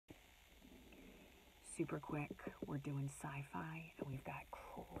super quick. We're doing sci-fi, and we've got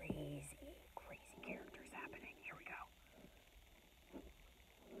crazy characters happening. Here we go.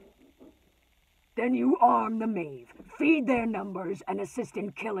 Then you arm the Maeve, feed their numbers, and assist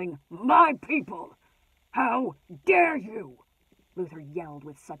in killing my people. How dare you? Luther yelled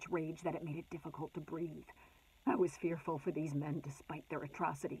with such rage that it made it difficult to breathe. I was fearful for these men despite their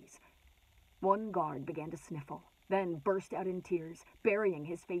atrocities. One guard began to sniffle, then burst out in tears, burying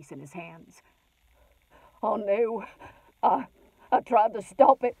his face in his hands. Oh no, I tried to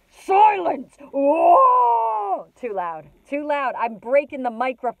stop it. Silence! Whoa! Too loud. I'm breaking the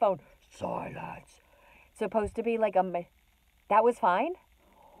microphone. Silence. It's supposed to be like a... That was fine?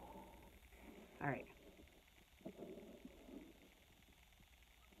 All right.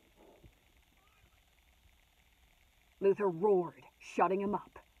 Luther roared, shutting him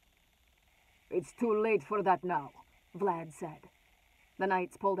up. It's too late for that now, Vlad said. The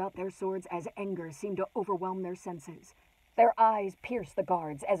knights pulled out their swords as anger seemed to overwhelm their senses. Their eyes pierced the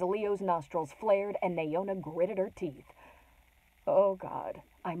guards as Leo's nostrils flared and Naona gritted her teeth. Oh, God,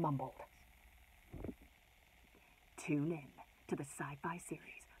 I mumbled. Tune in to the sci-fi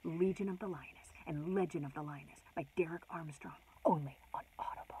series Legion of the Lioness and Legend of the Lioness by Derek Armstrong, only on